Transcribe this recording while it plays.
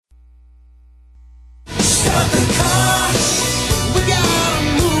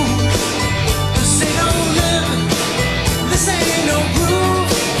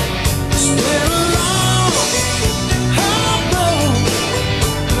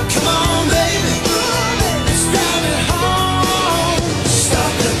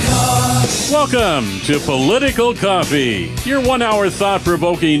Welcome to Political Coffee, your 1 hour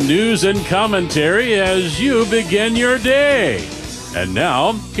thought-provoking news and commentary as you begin your day. And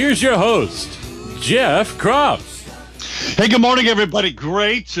now, here's your host, Jeff Kropp. Hey, good morning, everybody.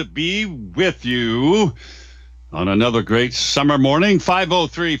 Great to be with you on another great summer morning.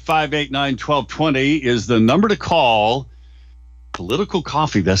 503-589-1220 is the number to call. Political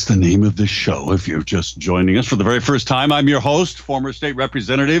Coffee, that's the name of the show. If you're just joining us for the very first time, I'm your host, former state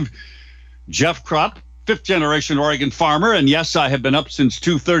representative Jeff Kropp, fifth-generation Oregon farmer. And yes, I have been up since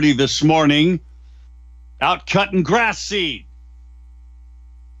 2:30 this morning, out cutting grass seed.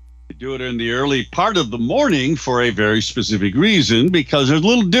 I do it in the early part of the morning for a very specific reason, because there's a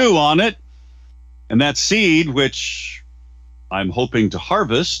little dew on it. And that seed, which I'm hoping to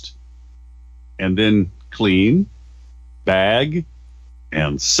harvest and then clean, bag,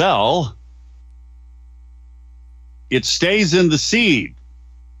 and sell, it stays in the seed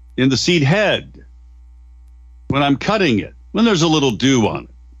head when I'm cutting it, when there's a little dew on it,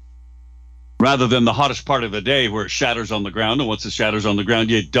 rather than the hottest part of the day where it shatters on the ground. And once it shatters on the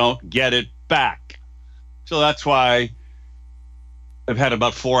ground, you don't get it back. So that's why I've had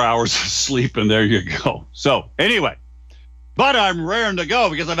about 4 hours of sleep, and there you go. So anyway, but I'm raring to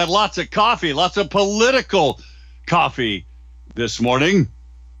go because I've had lots of coffee, lots of political coffee this morning.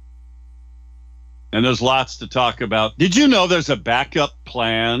 And there's lots to talk about. Did you know there's a backup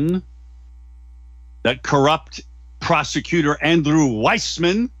plan that corrupt prosecutor Andrew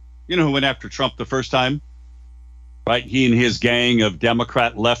Weissman, you know, who went after Trump the first time, right? He and his gang of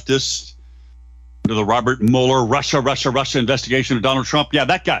Democrat leftists under the Robert Mueller Russia investigation of Donald Trump. Yeah,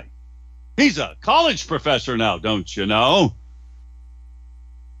 that guy. He's a college professor now, don't you know?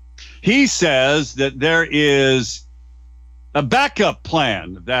 He says that there is a backup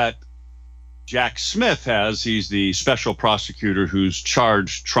plan that Jack Smith has. He's the special prosecutor who's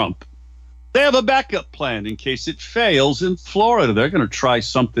charged Trump. They have a backup plan in case it fails in Florida. They're going to try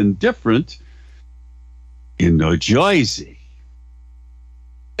something different in New Jersey.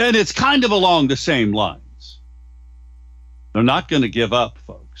 And it's kind of along the same lines. They're not going to give up,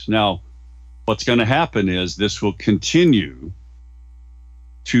 folks. Now, what's going to happen is this will continue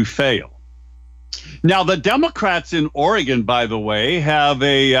to fail. Now, the Democrats in Oregon, by the way, have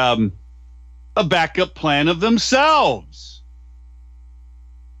a backup plan of themselves.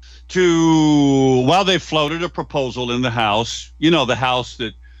 They floated a proposal in the House, you know, the House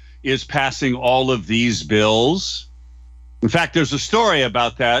that is passing all of these bills. In fact, there's a story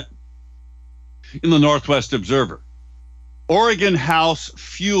about that in the Northwest Observer. Oregon House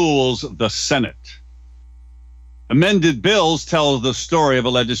fuels the Senate. Amended bills tell the story of a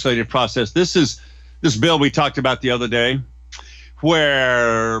legislative process. This is this bill we talked about the other day,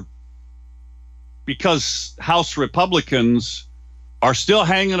 where because House Republicans are still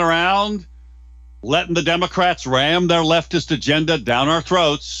hanging around, letting the Democrats ram their leftist agenda down our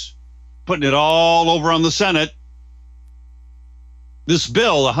throats, putting it all over on the Senate. This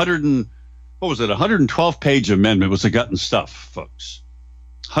bill, 112-page amendment, was a gutting stuff, folks.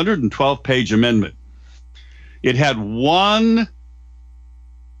 112-page amendment. It had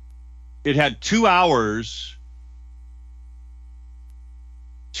 2 hours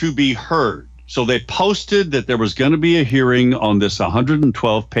to be heard. So they posted that there was going to be a hearing on this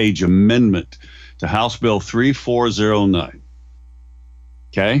 112-page amendment to House Bill 3409.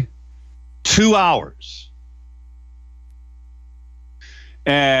 Okay? 2 hours.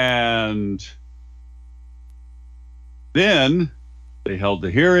 And then they held the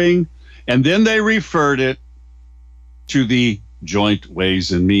hearing, and then they referred it to the Joint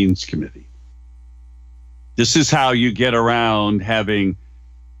Ways and Means Committee. This is how you get around having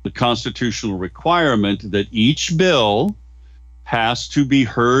the constitutional requirement that each bill has to be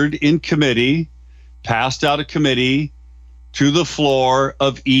heard in committee, passed out of committee, to the floor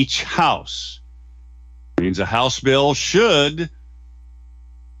of each house. It means a House bill should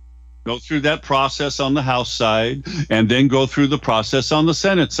go through that process on the House side and then go through the process on the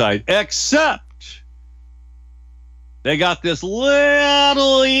Senate side, except they got this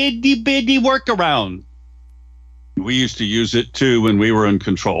little itty-bitty workaround. We used to use it, too, when we were in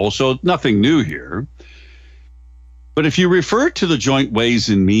control, so nothing new here. But if you refer to the Joint Ways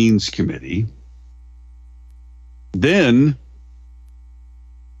and Means Committee, then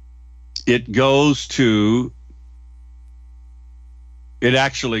it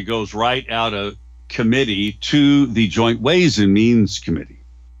actually goes right out of subcommittee to the Joint Ways and Means Committee.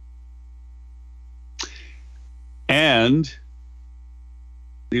 And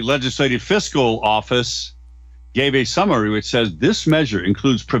the Legislative Fiscal Office gave a summary which says this measure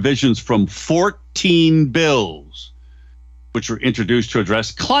includes provisions from 14 bills which were introduced to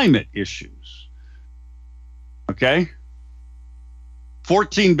address climate issues. Okay?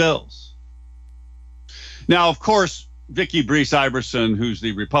 14 bills. Now, of course, Vicky Brees Iverson, who's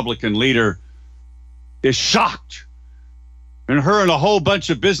the Republican leader, is shocked. And her and a whole bunch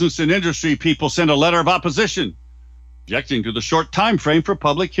of business and industry people sent a letter of opposition, objecting to the short time frame for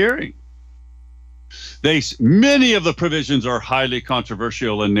public hearing. Many of the provisions are highly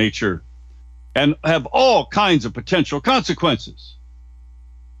controversial in nature and have all kinds of potential consequences.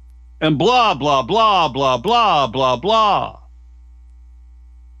 And blah, blah, blah, blah, blah, blah, blah.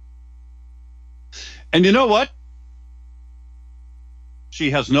 And you know what?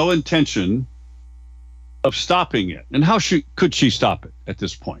 She has no intention of stopping it. And how could she stop it at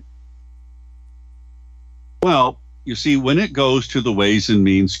this point? Well, you see, when it goes to the Ways and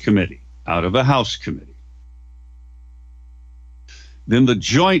Means Committee, out of a House committee, then the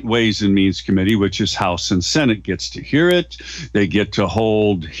Joint Ways and Means Committee, which is House and Senate, gets to hear it. They get to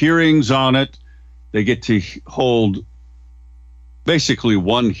hold hearings on it. They get to hold basically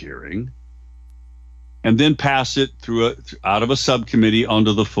one hearing and then pass it out of a subcommittee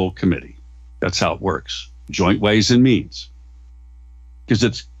onto the full committee. That's how it works. Joint Ways and Means. Because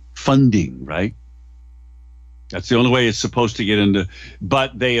it's funding, right? That's the only way it's supposed to get into.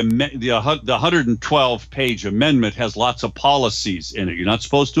 But the 112-page amendment has lots of policies in it. You're not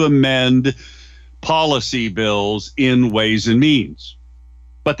supposed to amend policy bills in Ways and Means.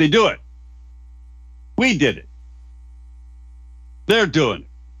 But they do it. We did it. They're doing it.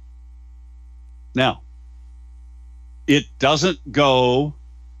 Now, it doesn't go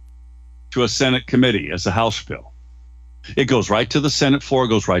to a Senate committee as a House bill. It goes right to the Senate floor,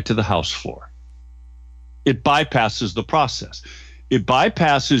 goes right to the House floor. It bypasses the process. It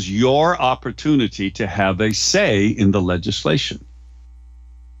bypasses your opportunity to have a say in the legislation.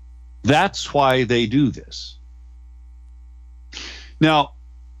 That's why they do this. Now,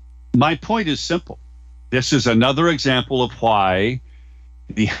 my point is simple. This is another example of why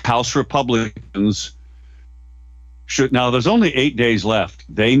the House Republicans should. Now, there's only 8 days left.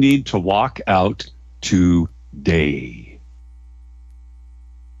 They need to walk out today,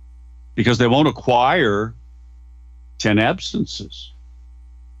 because they won't acquire 10 absences.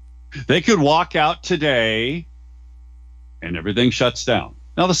 They could walk out today and everything shuts down.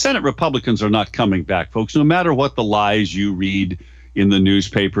 Now, the Senate Republicans are not coming back, folks. No matter what the lies you read in the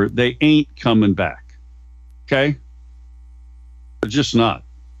newspaper, they ain't coming back. Okay? They're just not.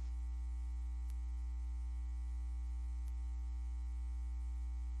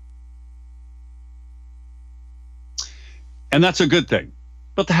 And that's a good thing.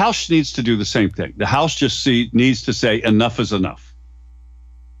 But the House needs to do the same thing. The House just needs to say enough is enough.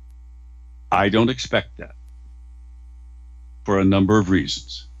 I don't expect that for a number of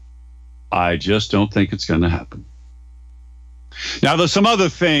reasons. I just don't think it's going to happen. Now, there's some other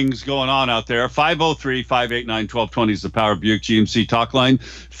things going on out there. 503-589-1220 is the Power Buick GMC talk line.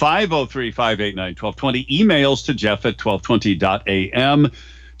 503-589-1220. Emails to Jeff at 1220.am.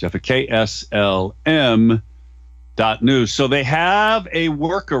 Jeff at KSLM. News. So they have a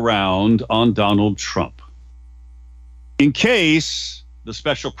workaround on Donald Trump. In case the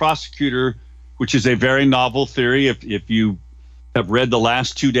special prosecutor, which is a very novel theory, if you have read the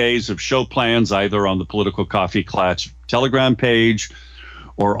last 2 days of show plans, either on the Political Coffee Klatch Telegram page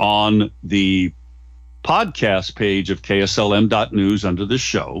or on the podcast page of KSLM.news under the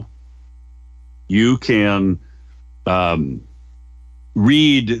show, you can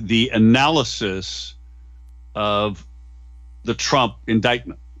read the analysis of the Trump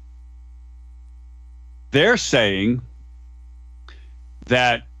indictment. They're saying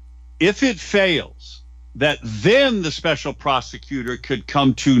that if it fails, that then the special prosecutor could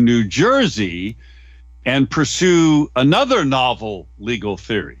come to New Jersey and pursue another novel legal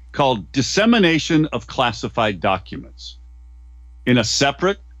theory called dissemination of classified documents in a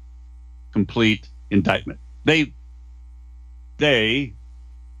separate, complete indictment. They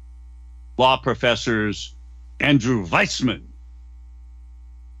law professors Andrew Weissman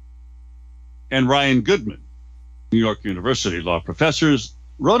and Ryan Goodman, New York University law professors,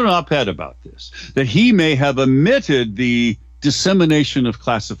 wrote an op-ed about this, that he may have omitted the dissemination of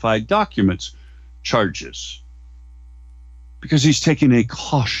classified documents charges because he's taking a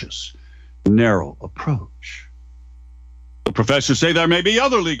cautious, narrow approach. The professors say there may be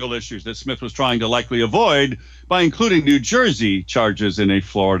other legal issues that Smith was trying to likely avoid by including New Jersey charges in a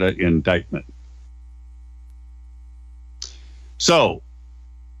Florida indictment. So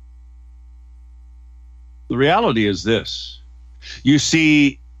the reality is this. You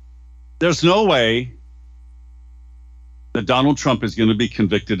see, there's no way that Donald Trump is going to be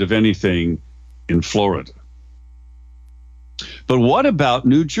convicted of anything in Florida. But what about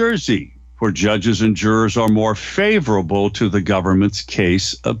New Jersey, where judges and jurors are more favorable to the government's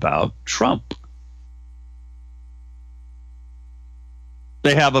case about Trump?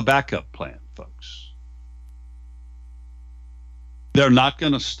 They have a backup plan, folks. They're not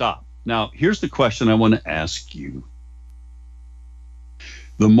going to stop. Now, here's the question I want to ask you.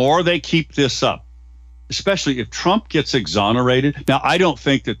 The more they keep this up, especially if Trump gets exonerated. Now, I don't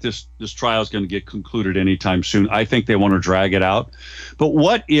think that this trial is going to get concluded anytime soon. I think they want to drag it out. But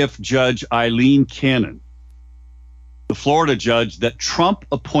what if Judge Eileen Cannon, the Florida judge that Trump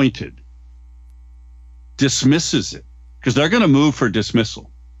appointed, dismisses it? Because they're going to move for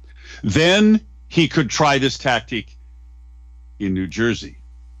dismissal. Then he could try this tactic in New Jersey.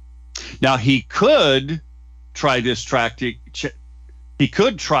 Now, he could try this tactic. He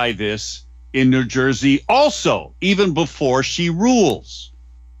could try this in New Jersey also, even before she rules.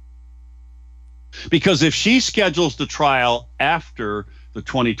 Because if she schedules the trial after the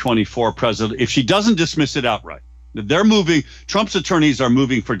 2024 president, if she doesn't dismiss it outright, they're moving, Trump's attorneys are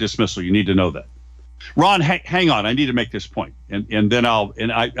moving for dismissal. You need to know that. Ron, hang on. I need to make this point. And then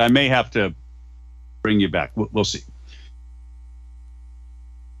I may have to bring you back. We'll see.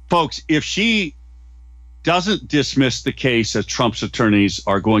 Folks, if she doesn't dismiss the case as Trump's attorneys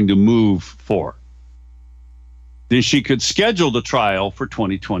are going to move for, then she could schedule the trial for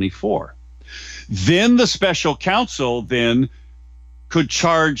 2024. Then the special counsel then could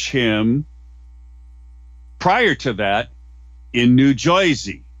charge him prior to that in New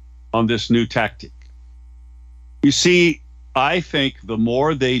Jersey on this new tactic. You see, I think the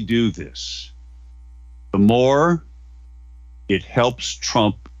more they do this, the more it helps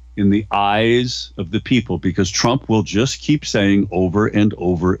Trump in the eyes of the people, because Trump will just keep saying over and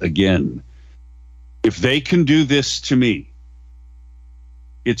over again, if they can do this to me,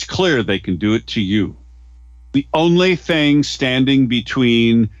 it's clear they can do it to you. The only thing standing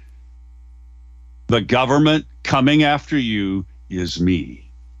between the government coming after you is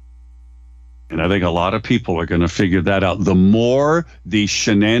me. And I think a lot of people are going to figure that out. The more these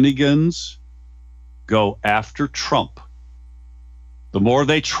shenanigans go after Trump, the more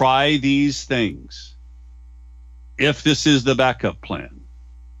they try these things, if this is the backup plan,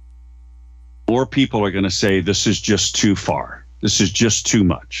 more people are going to say this is just too far. This is just too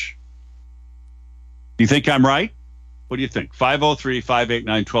much. Do you think I'm right? What do you think?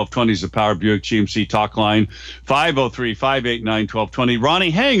 503-589-1220 is the Power Buick GMC talk line. 503-589-1220.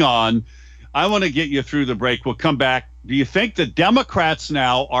 Ronnie, hang on. I want to get you through the break. We'll come back. Do you think the Democrats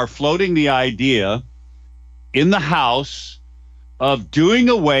now are floating the idea in the House of doing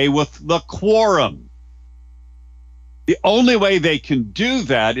away with the quorum? The only way they can do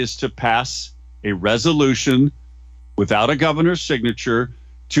that is to pass a resolution without a governor's signature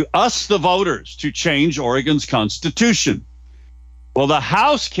to us, the voters, to change Oregon's constitution. Well, the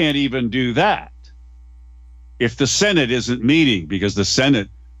House can't even do that if the Senate isn't meeting, because the Senate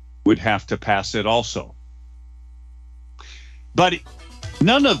would have to pass it also. But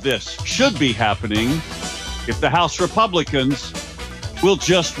none of this should be happening if the House Republicans will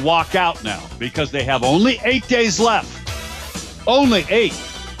just walk out now, because they have only 8 days left. Only 8.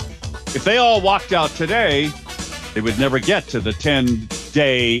 If they all walked out today, they would never get to the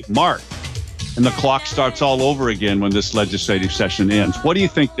 10-day mark. And the clock starts all over again when this legislative session ends. What do you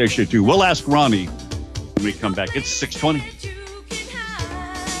think they should do? We'll ask Ronnie when we come back. It's 6:20.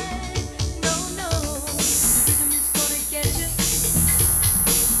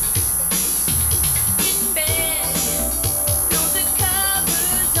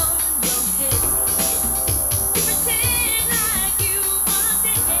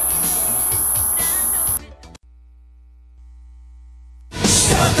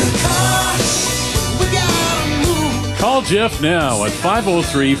 Call Jeff now at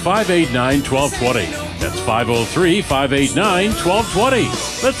 503-589-1220. That's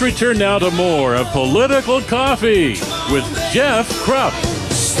 503-589-1220. Let's return now to more of Political Coffee with Jeff Krupp.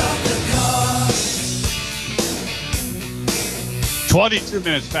 22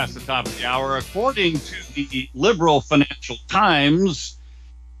 minutes past the top of the hour. According to the liberal Financial Times,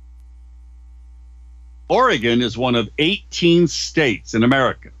 Oregon is one of 18 states in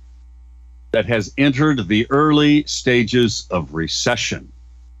America that has entered the early stages of recession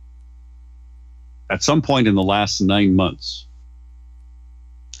at some point in the last 9 months.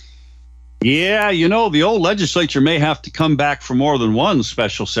 Yeah, you know, the old legislature may have to come back for more than one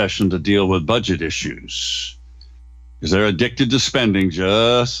special session to deal with budget issues. because they're addicted to spending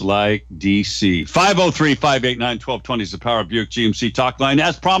just like D.C. 503-589-1220 is the Power Buick GMC talk line.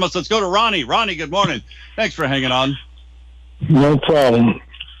 As promised, let's go to Ronnie. Ronnie, good morning. Thanks for hanging on. No problem.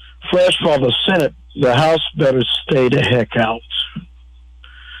 First of all, the Senate, the House better stay the heck out.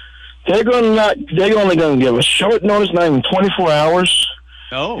 They're only going to give a short notice, not even 24 hours,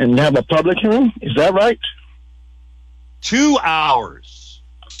 and have a public hearing. Is that right? 2 hours.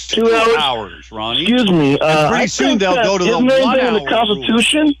 2 hours, Ronnie. Excuse me. Pretty soon they'll go to the 1 hour. In the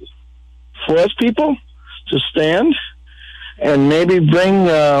Constitution for us people to stand and maybe bring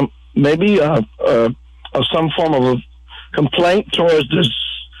some form of a complaint towards this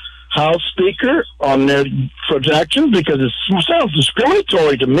House Speaker on their projections, because it sounds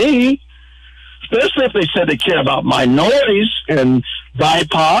discriminatory to me, especially if they said they care about minorities and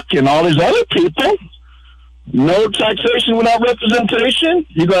BIPOC and all these other people. No taxation without representation.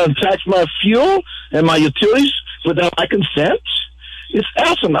 You're going to tax my fuel and my utilities without my consent? It's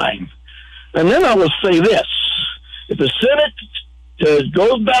asinine. And then I will say this. If the Senate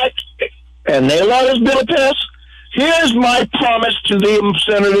goes back and they allow this bill to pass, here's my promise to the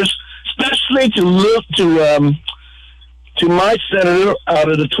senators, especially to my senator out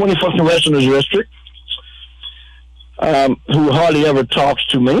of the 24th Congressional District, who hardly ever talks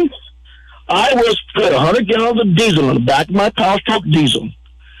to me. I will put 100 gallons of diesel in the back of my Power Stroke diesel.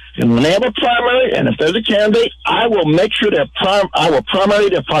 And when they have a primary, and if there's a candidate, I will make sure I will primary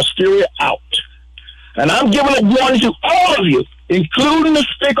their posterior out. And I'm giving a warning to all of you, including the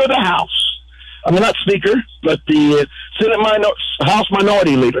Speaker of the House. I mean, not Speaker, but the House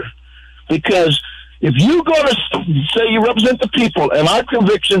Minority Leader. Because if you're going to say you represent the people and our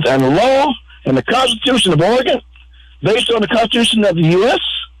convictions and the law and the Constitution of Oregon, based on the Constitution of the U.S.,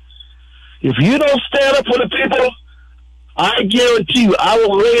 if you don't stand up for the people, I guarantee you I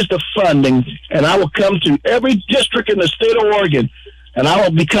will raise the funding and I will come to every district in the state of Oregon and I will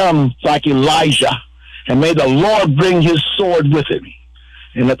become like Elijah, and may the Lord bring his sword with him.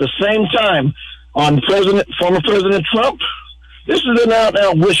 And at the same time, on former President Trump, this is an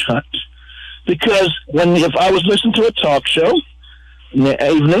out-and-out witch hunt. Because if I was listening to a talk show in the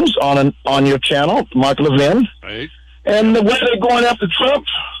evenings on your channel, Mark Levin, right, and the way they're going after Trump,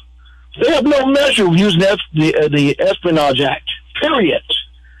 they have no measure of using the Espionage Act, period.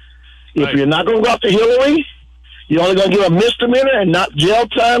 If you're not going to go after Hillary, you're only going to give a misdemeanor and not jail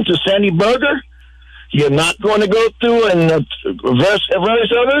time to Sandy Berger. You're not going to go through and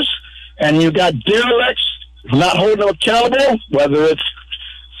various others, and you got derelicts not holding them accountable, whether it's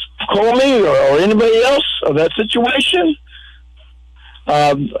Comey or anybody else of that situation.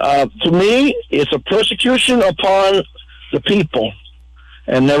 To me, it's a persecution upon the people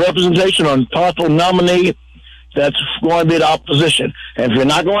and their representation on possible nominee that's going to be the opposition. And if you're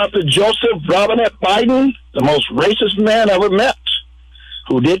not going after Joseph Robinette Biden, the most racist man I ever met,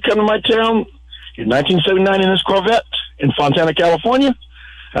 who did come to my town in 1979 in his Corvette in Fontana, California,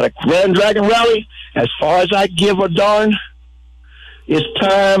 at a Grand Dragon rally, as far as I give a darn, it's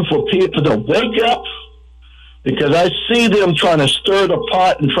time for people to wake up, because I see them trying to stir the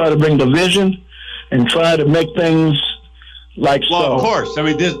pot and try to bring division and try to make things like well, so. Of course. I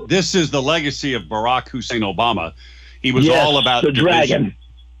mean, this is the legacy of Barack Hussein Obama. He was all about the dragon.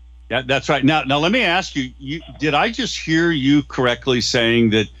 Yeah, that's right. Now, let me ask you, did I just hear you correctly saying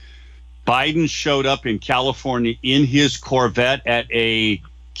that Biden showed up in California in his Corvette at a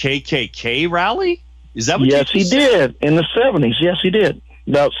KKK rally? Is that what Yes, he did. In the 70s. Yes, he did.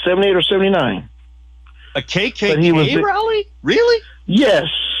 About 78 or 79. A KKK rally? Really? Yes.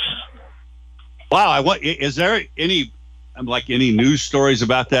 Wow. Is there any news stories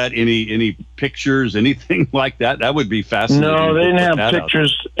about that? Any pictures, anything like that? That would be fascinating. No, they didn't have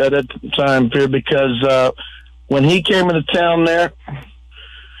pictures at that time period, because when he came into town there,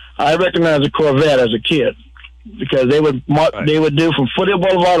 I recognized a Corvette as a kid, because they would do from Foothill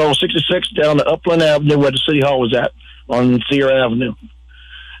Boulevard on 66 down to Upland Avenue, where the City Hall was at, on Sierra Avenue.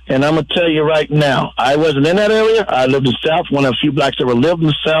 And I'm going to tell you right now, I wasn't in that area. I lived in the South, one of the few blacks that ever lived in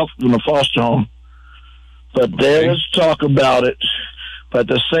the South in a foster home. But there's talk about it. But at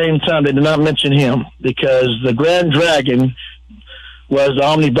the same time, they did not mention him, because the Grand Dragon was the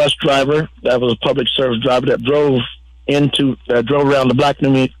omnibus driver. That was a public service driver that drove around the black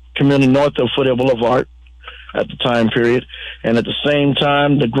community north of Foothill Boulevard at the time period. And at the same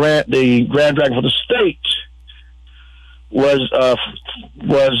time, the Grand Dragon for the state was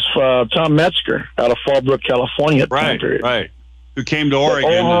Tom Metzger out of Fallbrook, California at the time period. Right. Who came to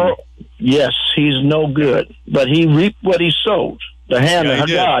Oregon. Yes, he's no good. But he reaped what he sowed. The hand of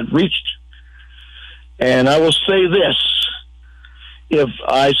God reached. And I will say this. If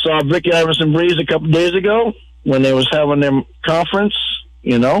I saw Vicky Iverson Breeze a couple days ago, when they was having their conference,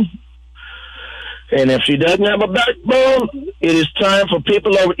 you know. And if she doesn't have a backbone, it is time for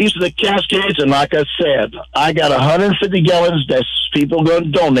people over east of the Cascades. And like I said, I got 150 gallons that people going to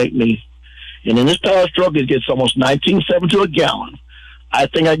donate me. And in this Power Stroke, it gets almost 19 cents to a gallon. I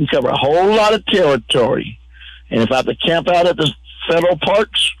think I can cover a whole lot of territory. And if I have to camp out at the federal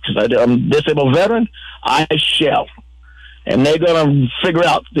parks, because I'm a disabled veteran, I shall. And they're going to figure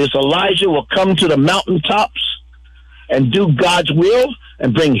out this Elijah will come to the mountaintops and do God's will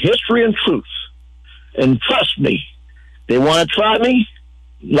and bring history and truth. And trust me, they want to try me,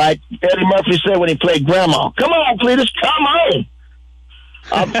 like Eddie Murphy said when he played Grandma. Come on, Cletus, come on.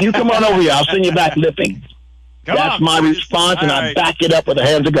 You come on over here. I'll send you back lipping. That's my response, and I back it up with the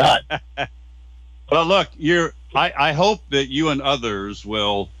hands of God. Well, look, I hope that you and others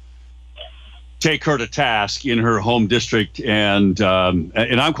will take her to task in her home district, and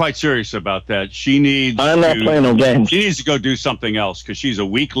I'm quite serious about that. I'm not playing no games. She needs to go do something else because she's a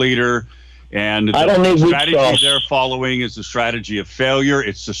weak leader. And I don't need the strategy they're following is the strategy of failure.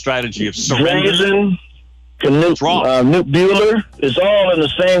 It's the strategy of surrender. Drazen, Newt Bueller is all in the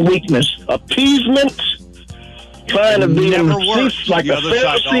same weakness. Appeasement, trying to be in the seats like the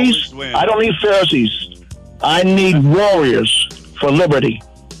Pharisees. I don't need Pharisees. I need warriors for liberty.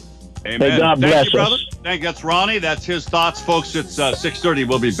 Amen. May God bless you, brother. us. Thank you. That's Ronnie. That's his thoughts, folks. It's 6:30.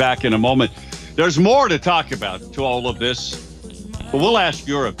 We'll be back in a moment. There's more to talk about to all of this, but we'll ask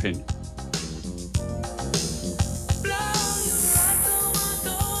your opinion.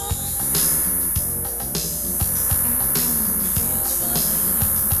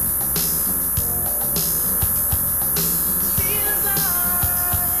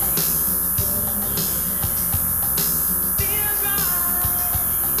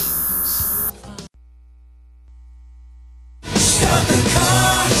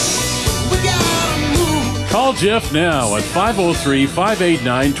 Call Jeff now at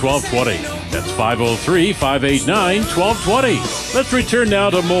 503-589-1220. That's 503-589-1220. Let's return now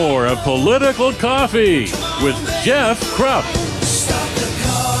to more of Political Coffee with Jeff Krupp.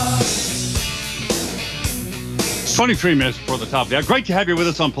 23 minutes before the top of the hour. Great to have you with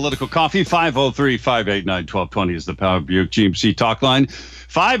us on Political Coffee. 503-589-1220 is the Power Buick GMC talk line.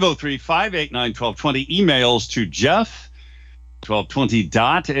 503-589-1220. Emails to Jeff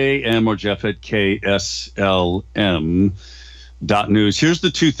 1220.am or Jeff at KSLM.news. Here's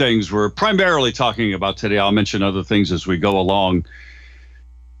the two things we're primarily talking about today. I'll mention other things as we go along,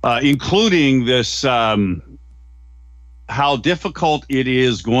 including this, how difficult it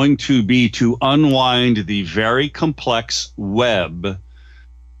is going to be to unwind the very complex web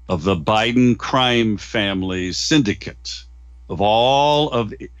of the Biden crime family syndicate, of all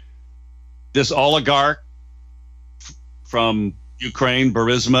of this oligarch from Ukraine,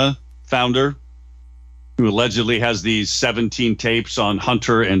 Burisma founder, who allegedly has these 17 tapes on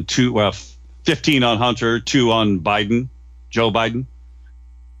Hunter and 15 on Hunter, 2 on Biden, Joe Biden.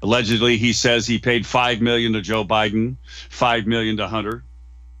 Allegedly, he says he paid $5 million to Joe Biden, $5 million to Hunter.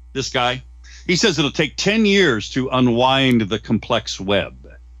 This guy, he says it'll take 10 years to unwind the complex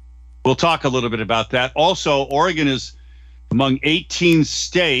web. We'll talk a little bit about that. Also, Oregon is among 18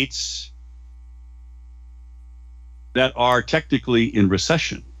 states that are technically in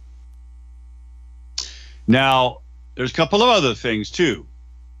recession. Now, there's a couple of other things, too.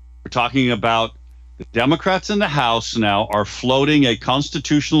 We're talking about the Democrats in the House now are floating a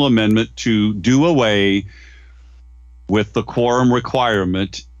constitutional amendment to do away with the quorum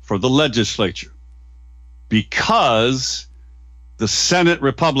requirement for the legislature because the Senate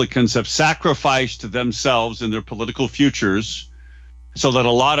Republicans have sacrificed themselves and their political futures so that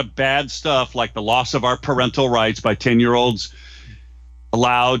a lot of bad stuff like the loss of our parental rights by 10-year-olds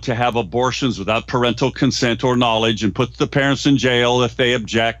allowed to have abortions without parental consent or knowledge and put the parents in jail if they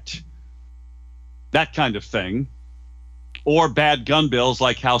object, that kind of thing, or bad gun bills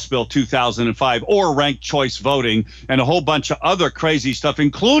like House Bill 2005 or ranked choice voting and a whole bunch of other crazy stuff,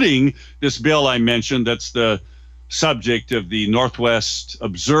 including this bill I mentioned that's the subject of the Northwest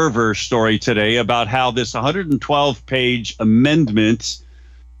Observer story today about how this 112-page amendment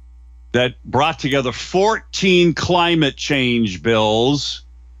that brought together 14 climate change bills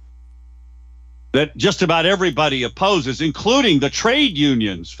that just about everybody opposes, including the trade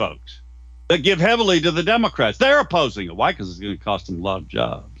unions, folks, that give heavily to the Democrats. They're opposing it. Why? Because it's going to cost them a lot of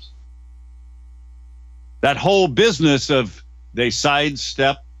jobs. That whole business of they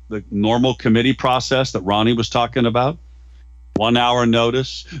sidestep the normal committee process that Ronnie was talking about, 1 hour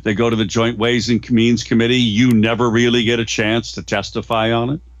notice, they go to the Joint Ways and Means Committee, you never really get a chance to testify on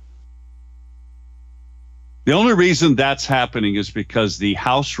it. The only reason that's happening is because the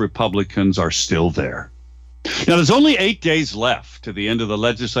House Republicans are still there. Now, there's only 8 days left to the end of the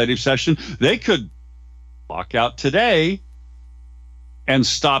legislative session. They could walk out today and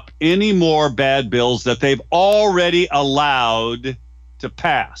stop any more bad bills that they've already allowed to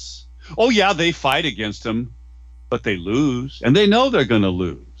pass. Oh, yeah, they fight against them, but they lose. And they know they're going to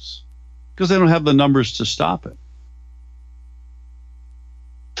lose because they don't have the numbers to stop it.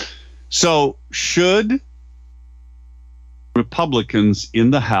 So should Republicans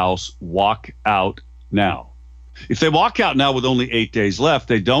in the House walk out now? If they walk out now with only 8 days left,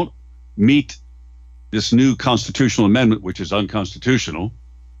 they don't meet this new constitutional amendment, which is unconstitutional,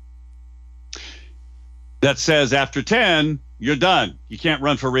 that says after 10, you're done. You can't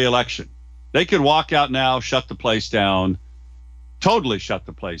run for re-election. They could walk out now, shut the place down, totally shut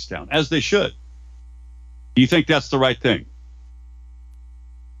the place down, as they should. Do you think that's the right thing?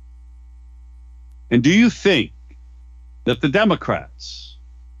 And do you think that the Democrats,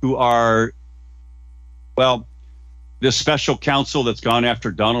 who are, well, this special counsel that's gone after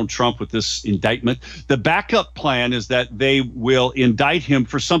Donald Trump with this indictment, the backup plan is that they will indict him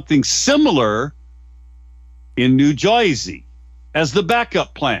for something similar in New Jersey as the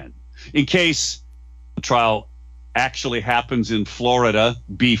backup plan in case the trial actually happens in Florida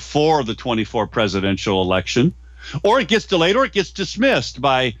before the 24 presidential election, or it gets delayed or it gets dismissed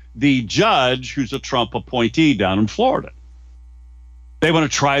by the judge who's a Trump appointee down in Florida. They want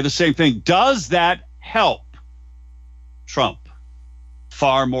to try the same thing. Does that help Trump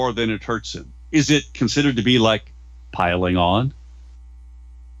far more than it hurts him? Is it considered to be like piling on?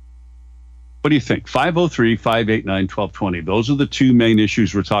 What do you think? 503-589-1220. Those are the two main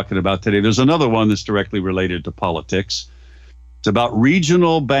issues we're talking about today. There's another one that's directly related to politics. It's about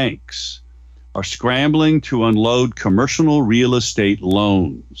regional banks are scrambling to unload commercial real estate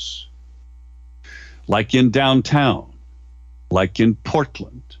loans, like in downtown, like in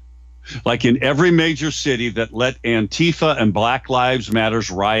Portland, like in every major city that let Antifa and Black Lives Matters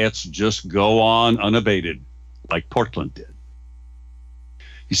riots just go on unabated, like Portland did.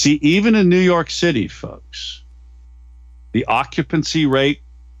 You see, even in New York City, folks, the occupancy rate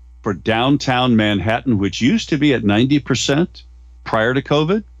for downtown Manhattan, which used to be at 90% prior to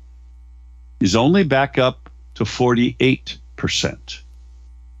COVID, is only back up to 48%.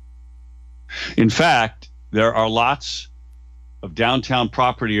 In fact, there are lots of downtown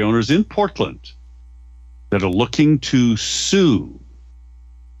property owners in Portland that are looking to sue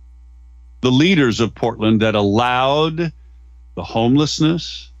the leaders of Portland that allowed the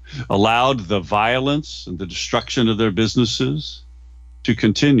homelessness, allowed the violence and the destruction of their businesses to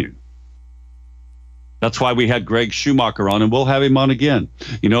continue. That's why we had Greg Schumacher on, and we'll have him on again.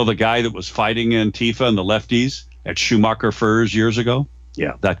 You know, the guy that was fighting Antifa and the lefties at Schumacher Furs years ago?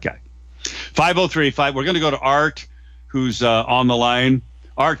 Yeah, that guy. 503-5. We're going to go to Art, who's on the line.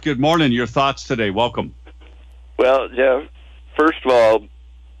 Art, good morning. Your thoughts today. Welcome. Well, Jeff, first of all,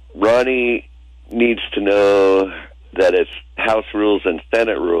 Ronnie needs to know that it's House rules and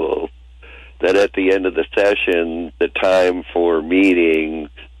Senate rules, that at the end of the session, the time for meetings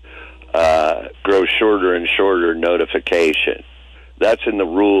grows shorter and shorter notification. That's in the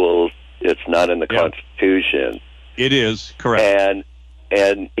rules. It's not in the Constitution. It is, correct.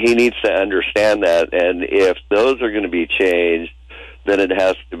 And he needs to understand that. And if those are going to be changed, then it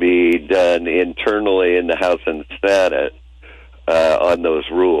has to be done internally in the House and Senate on those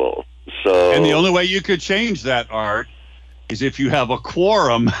rules. So, and the only way you could change that, Art, is if you have a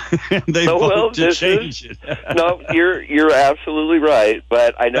quorum and they vote to change it. No, you're absolutely right.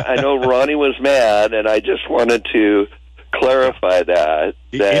 But I know Ronnie was mad, and I just wanted to clarify that.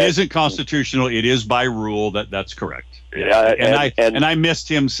 It isn't constitutional. It is by rule. That's correct. Yeah, and I missed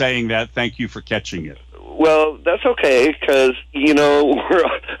him saying that. Thank you for catching it. Well, that's okay, because, you know,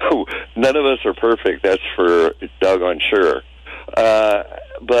 none of us are perfect. That's for doggone sure.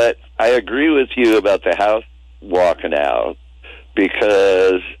 But I agree with you about the House walking out,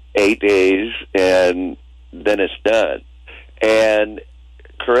 because 8 days and then it's done. And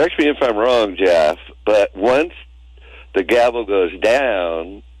correct me if I'm wrong, Jeff, but once the gavel goes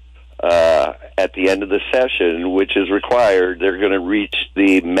down at the end of the session, which is required, they're going to reach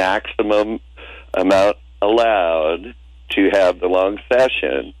the maximum amount allowed to have the long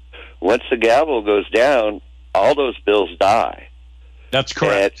session. Once the gavel goes down, all those bills die. That's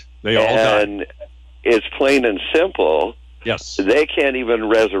correct. They all die. And it's plain and simple. Yes. They can't even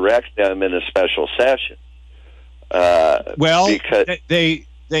resurrect them in a special session. Because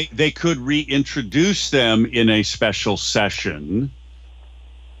they could reintroduce them in a special session,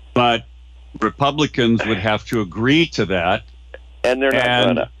 but Republicans would have to agree to that. And they're not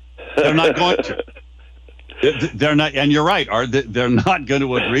going to. They're not going to. They're not, and you're right, Art, they're not going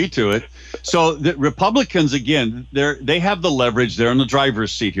to agree to it. So the Republicans, again, they have the leverage. They're in the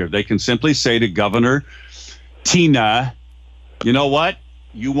driver's seat here. They can simply say to Governor Tina, you know what?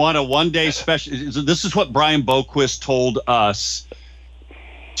 You want a one-day special. This is what Brian Boquist told us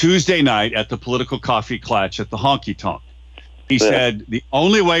Tuesday night at the political coffee clutch at the honky tonk. He said, the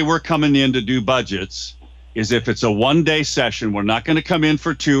only way we're coming in to do budgets is if it's a one-day session. We're not going to come in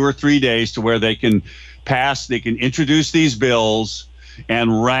for 2 or 3 days to where they can introduce these bills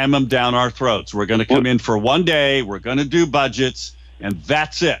and ram them down our throats. We're going to come in for 1 day. We're going to do budgets, and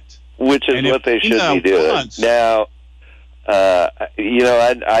that's it. Which is what they should be doing. Now,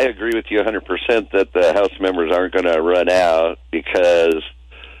 I agree with you 100% that the House members aren't going to run out because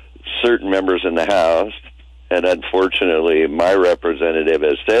certain members in the House, and unfortunately my representative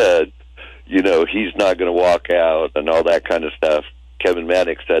has said, he's not going to walk out and all that kind of stuff. Kevin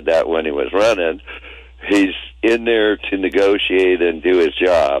Maddox said that when he was running. He's in there to negotiate and do his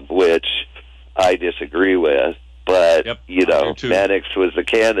job, which I disagree with. But, Maddox was the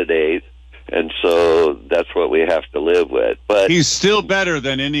candidate, and so that's what we have to live with. But he's still better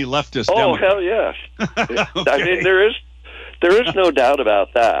than any leftist Democrat. Hell yes. Okay. I mean, there is no doubt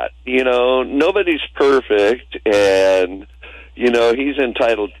about that. Nobody's perfect, and, he's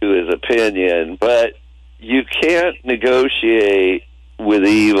entitled to his opinion, but you can't negotiate with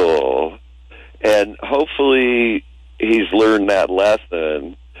evil, and hopefully he's learned that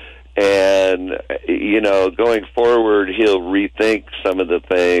lesson. And, going forward, he'll rethink some of the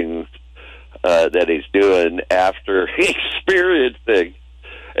things that he's doing after experiencing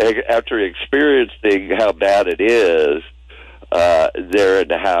how bad it is there in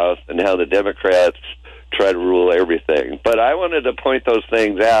the House and how the Democrats try to rule everything. But I wanted to point those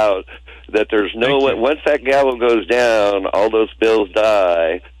things out, that there's once that gavel goes down, all those bills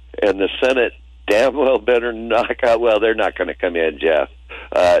die, and the Senate damn well better knock out. Well, they're not going to come in, Jeff.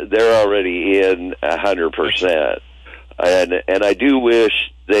 They're already in 100%. And I do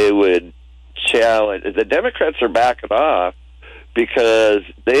wish they would challenge. The Democrats are backing off because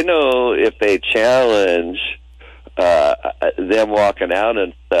they know if they challenge them walking out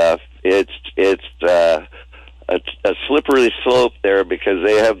and stuff, it's a slippery slope there, because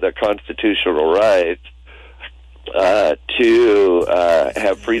they have the constitutional right to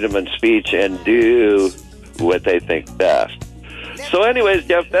have freedom of speech and do what they think best. So anyways,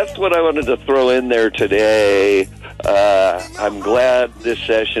 Jeff, that's what I wanted to throw in there today. I'm glad this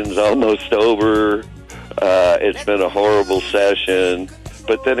session's almost over. It's been a horrible session.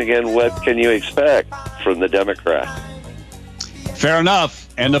 But then again, what can you expect from the Democrats? Fair enough.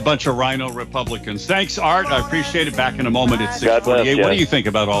 And a bunch of rhino Republicans. Thanks, Art. I appreciate it. Back in a moment at 6:48. What do you think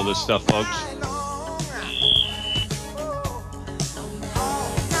about all this stuff, folks?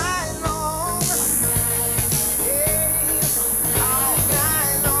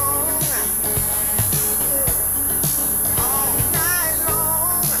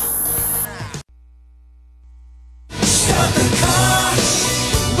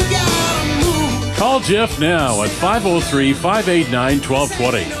 Call Jeff now at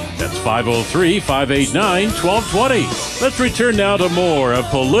 503-589-1220. That's 503-589-1220. Let's return now to more of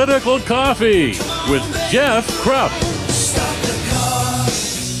Political Coffee with Jeff Krupp.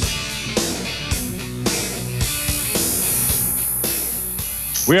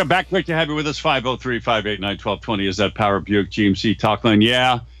 We are back. Great to have you with us. 503-589-1220 is that Power Buick GMC talk line.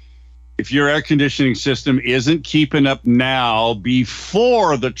 Yeah. If your air conditioning system isn't keeping up now,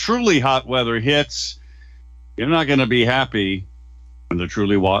 before the truly hot weather hits, you're not going to be happy when the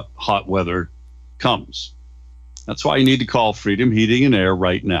truly hot weather comes. That's why you need to call Freedom Heating and Air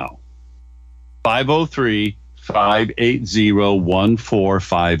right now.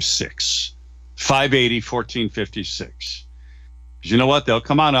 503-580-1456. 580-1456. Because you know what? They'll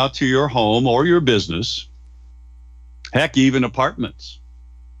come on out to your home or your business. Heck, even apartments.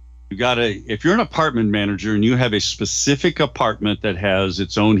 If you're an apartment manager and you have a specific apartment that has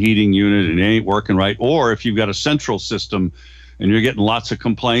its own heating unit and it ain't working right, or if you've got a central system and you're getting lots of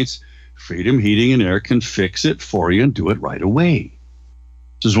complaints, Freedom Heating and Air can fix it for you and do it right away.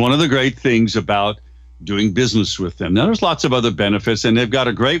 This is one of the great things about doing business with them. Now, there's lots of other benefits, and they've got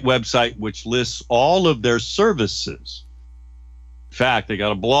a great website which lists all of their services. In fact, they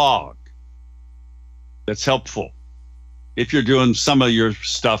got a blog that's helpful if you're doing some of your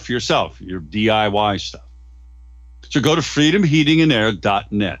stuff yourself, your DIY stuff. So go to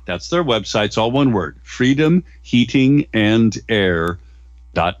freedomheatingandair.net. That's their website. It's all one word,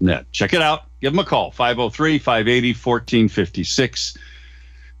 freedomheatingandair.net. Check it out. Give them a call, 503-580-1456,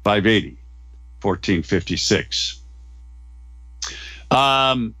 580-1456.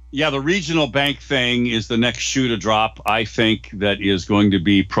 the regional bank thing is the next shoe to drop. I think that is going to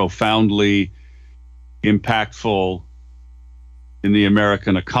be profoundly impactful in the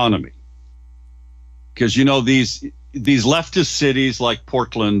American economy. Because, these leftist cities like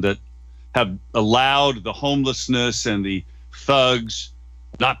Portland that have allowed the homelessness and the thugs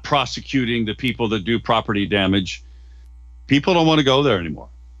not prosecuting the people that do property damage, people don't want to go there anymore.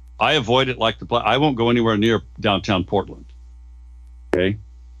 I avoid it like the plague. I won't go anywhere near downtown Portland. Okay?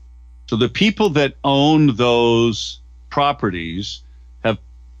 So the people that own those properties have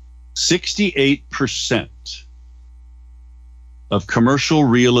 68% of commercial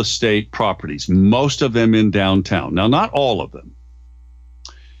real estate properties, most of them in downtown. Now, not all of them.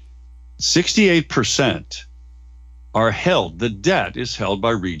 68% are held. The debt is held by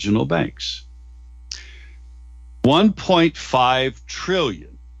regional banks. 1.5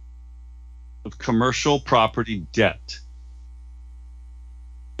 trillion of commercial property debt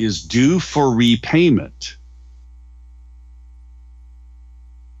is due for repayment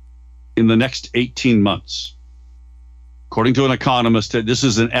in the next 18 months. According to an economist, this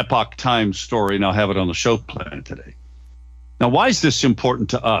is an Epoch Times story, and I'll have it on the show plan today. Now, why is this important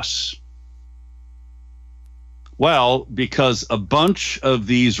to us? Well, because a bunch of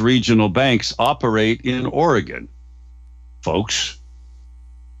these regional banks operate in Oregon, folks.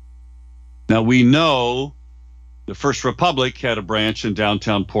 Now, we know the First Republic had a branch in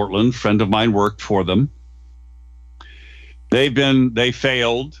downtown Portland. A friend of mine worked for them. They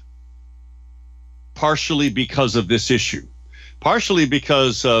failed partially because of this issue, partially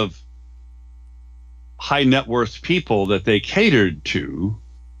because of high net worth people that they catered to.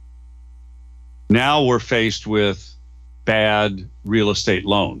 Now we're faced with bad real estate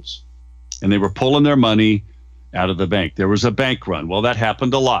loans, and they were pulling their money out of the bank. There was a bank run. Well, that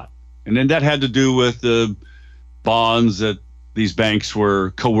happened a lot. And then that had to do with the bonds that these banks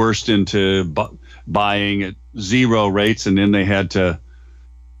were coerced into buying at zero rates, and then they had to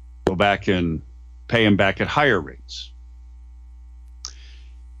go back and pay them back at higher rates.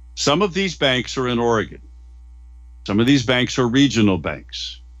 Some of these banks are in Oregon. Some of these banks are regional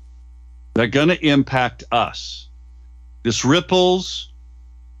banks. They're going to impact us. This ripples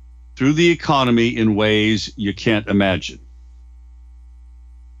through the economy in ways you can't imagine.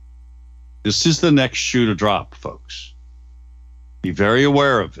 This is the next shoe to drop, folks. Be very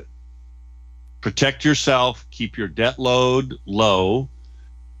aware of it. Protect yourself. Keep your debt load low.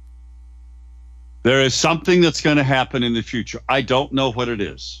 There is something that's going to happen in the future. I don't know what it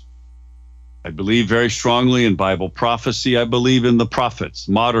is. I believe very strongly in Bible prophecy. I believe in the prophets,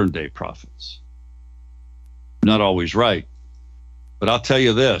 modern day prophets. Not always right. But I'll tell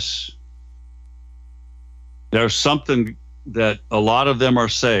you this. There's something that a lot of them are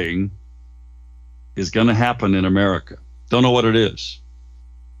saying is going to happen in America. Don't know what it is.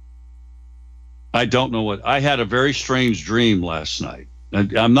 I don't know what. I had a very strange dream last night.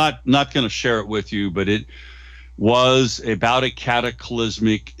 I'm not going to share it with you, but it was about a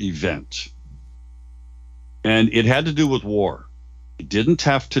cataclysmic event. And it had to do with war. It didn't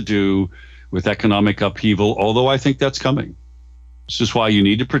have to do with economic upheaval, although I think that's coming. This is why you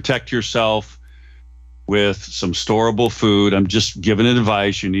need to protect yourself with some storable food. I'm just giving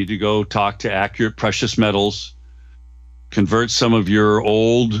advice. You need to go talk to Accurate Precious Metals, convert some of your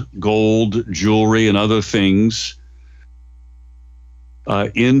old gold jewelry and other things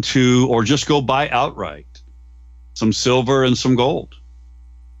into, or just go buy outright some silver and some gold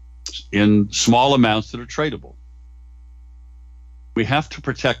in small amounts that are tradable. We have to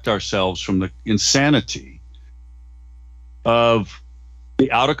protect ourselves from the insanity of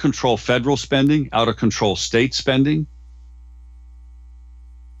the out of control federal spending, out of control state spending.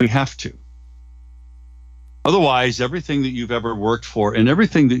 We have to. Otherwise, everything that you've ever worked for and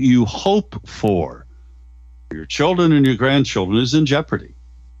everything that you hope for your children and your grandchildren is in jeopardy.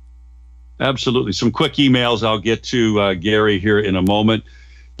 Absolutely. Some quick emails I'll get to Gary here in a moment.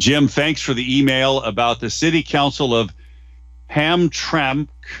 Jim, thanks for the email about the City Council of Hamtramck,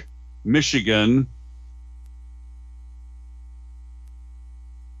 Michigan,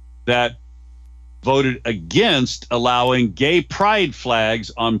 that voted against allowing gay pride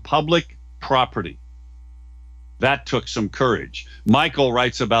flags on public property. That took some courage. Michael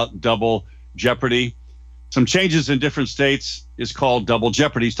writes about double jeopardy. Some changes in different states is called double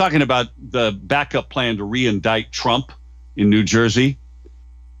jeopardy. He's talking about the backup plan to re-indict Trump in New Jersey.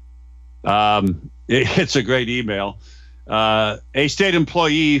 It's a great email. A state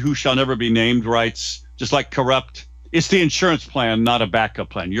employee who shall never be named writes, just like corrupt, it's the insurance plan, not a backup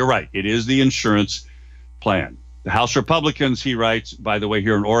plan. You're right. It is the insurance plan. The House Republicans, he writes, by the way,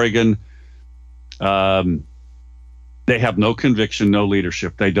 here in Oregon, they They have no conviction, no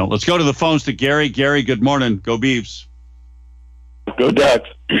leadership. They don't. Let's go to the phones to Gary. Gary, good morning. Go Beavs. Go Ducks.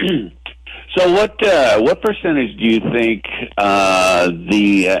 So what percentage do you think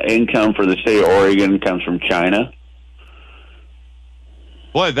the income for the state of Oregon comes from China?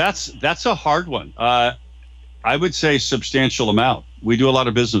 Boy, that's a hard one. I would say substantial amount. We do a lot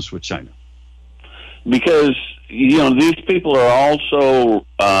of business with China. Because, these people are also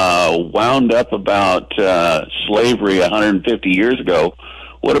wound up about slavery 150 years ago.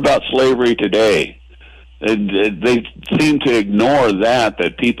 What about slavery today? They seem to ignore that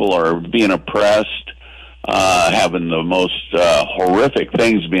people are being oppressed, having the most horrific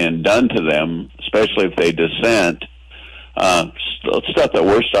things being done to them, especially if they dissent. Stuff that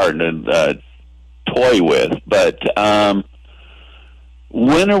we're starting to toy with. But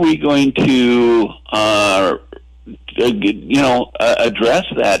when are we going to, address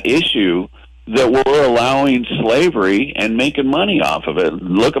that issue that we're allowing slavery and making money off of it?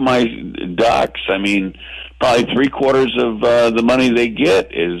 Look at my ducks. I mean, probably 3/4 of the money they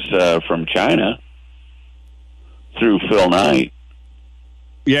get is from China through Phil Knight.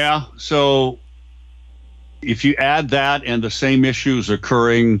 Yeah, so if you add that and the same issues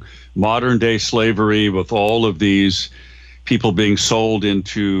occurring, modern day slavery with all of these people being sold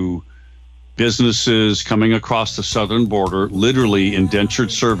into businesses coming across the southern border, literally indentured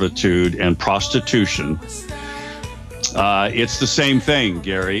servitude and prostitution. It's the same thing,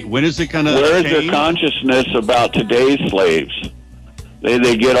 Gary. When is it going to change? Where is their consciousness about today's slaves?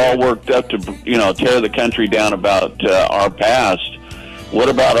 They get all worked up to, tear the country down about our past. What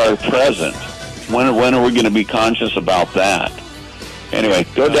about our present? When are we going to be conscious about that? Anyway,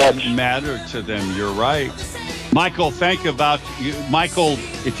 go Ducks. Doesn't matter to them. You're right. Michael, Michael,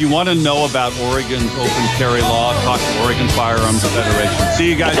 if you want to know about Oregon's open carry law, talk to Oregon Firearms Federation. See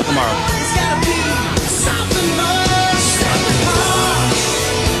you guys tomorrow.